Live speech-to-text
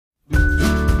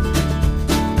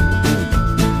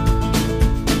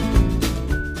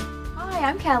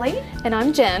Kelly. And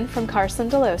I'm Jen from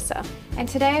Carson-Dellosa. And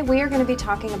today we are going to be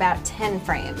talking about 10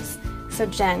 frames. So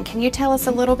Jen, can you tell us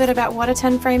a little bit about what a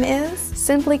 10 frame is?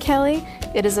 Simply, Kelly,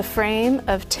 it is a frame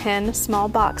of 10 small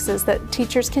boxes that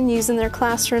teachers can use in their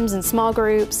classrooms in small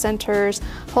groups, centers,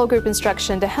 whole group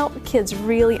instruction to help kids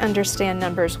really understand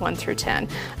numbers 1 through 10.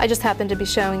 I just happened to be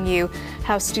showing you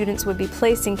how students would be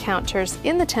placing counters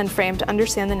in the 10 frame to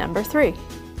understand the number 3.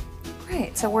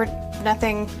 Great, so we're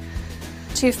nothing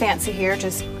too fancy here,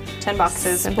 just 10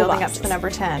 boxes and building up to the number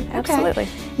 10. Okay. Absolutely.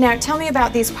 Now tell me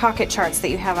about these pocket charts that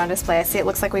you have on display. I see it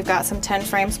looks like we've got some 10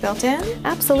 frames built in.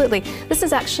 Absolutely. This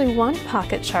is actually one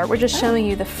pocket chart. We're just showing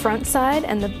you the front side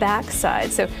and the back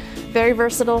side. So very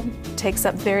versatile, takes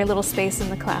up very little space in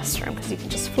the classroom because you can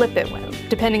just flip it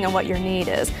depending on what your need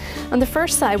is. On the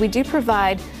first side, we do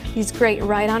provide these great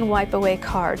write-on, wipe-away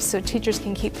cards, so teachers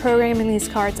can keep programming these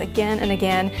cards again and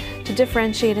again to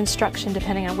differentiate instruction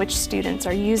depending on which students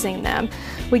are using them.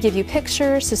 We give you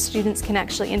pictures so students can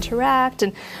actually interact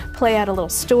and play out a little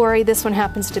story. This one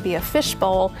happens to be a fish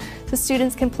bowl, so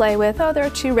students can play with, oh, there are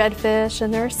 2 red fish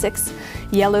and there are 6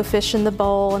 yellow fish in the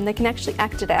bowl, and they can actually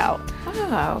act it out.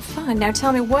 Oh, fun. Now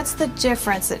tell me, what's the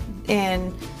difference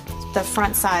in the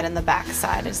front side and the back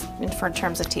side in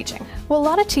terms of teaching? Well, a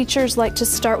lot of teachers like to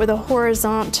start with a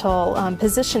horizontal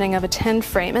positioning of a 10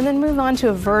 frame and then move on to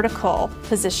a vertical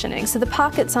positioning. So the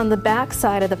pockets on the back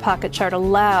side of the pocket chart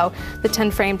allow the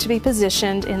 10 frame to be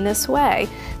positioned in this way.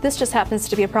 This just happens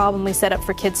to be a problem we set up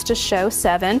for kids to show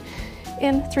 7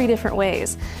 in 3 different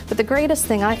ways. But the greatest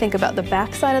thing I think about the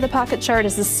back side of the pocket chart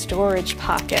is the storage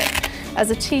pocket.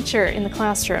 As a teacher in the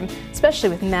classroom, especially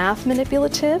with math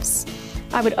manipulatives,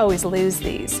 I would always lose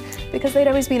these because they'd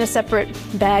always be in a separate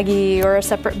baggie or a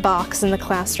separate box in the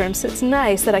classroom. So it's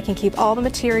nice that I can keep all the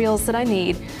materials that I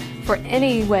need for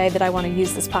any way that I want to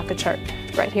use this pocket chart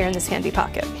right here in this handy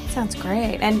pocket. Sounds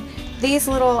great. And these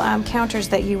little counters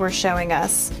that you were showing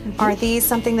us, are these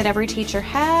something that every teacher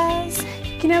has?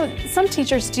 You know, some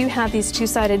teachers do have these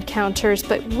 2-sided counters,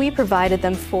 but we provided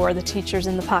them for the teachers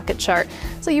in the pocket chart,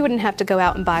 so you wouldn't have to go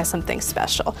out and buy something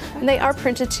special. And they are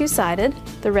printed 2-sided,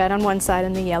 the red on one side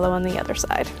and the yellow on the other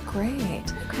side.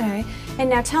 Great, okay.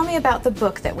 And now tell me about the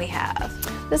book that we have.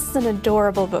 This is an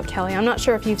adorable book, Kelly. I'm not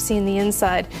sure if you've seen the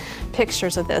inside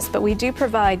pictures of this, but we do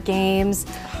provide games,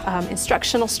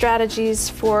 instructional strategies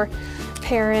for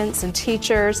parents and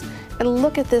teachers. And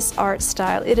look at this art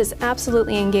style. It is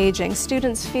absolutely engaging.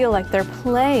 Students feel like they're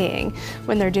playing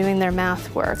when they're doing their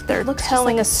math work. They're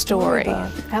telling a story.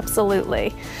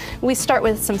 Absolutely. We start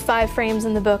with some 5 frames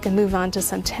in the book and move on to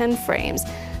some 10 frames.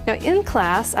 Now in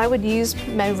class, I would use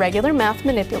my regular math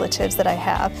manipulatives that I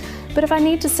have, but if I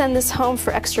need to send this home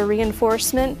for extra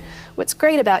reinforcement, what's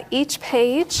great about each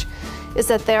page is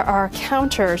that there are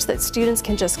counters that students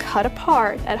can just cut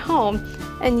apart at home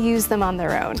and use them on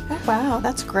their own. Oh, wow,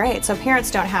 that's great. So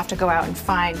parents don't have to go out and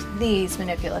find these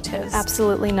manipulatives.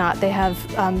 Absolutely not. They have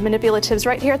manipulatives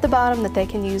right here at the bottom that they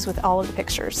can use with all of the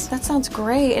pictures. That sounds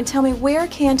great. And tell me, where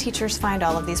can teachers find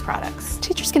all of these products?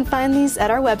 Teachers can find these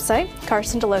at our website,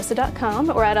 carson-dellosa.com,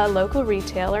 or at a local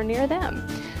retailer near them.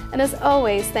 And as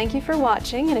always, thank you for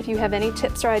watching, and if you have any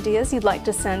tips or ideas you'd like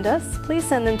to send us, please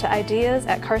send them to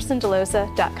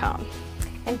ideas@carson-dellosa.com.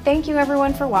 And thank you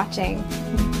everyone for watching.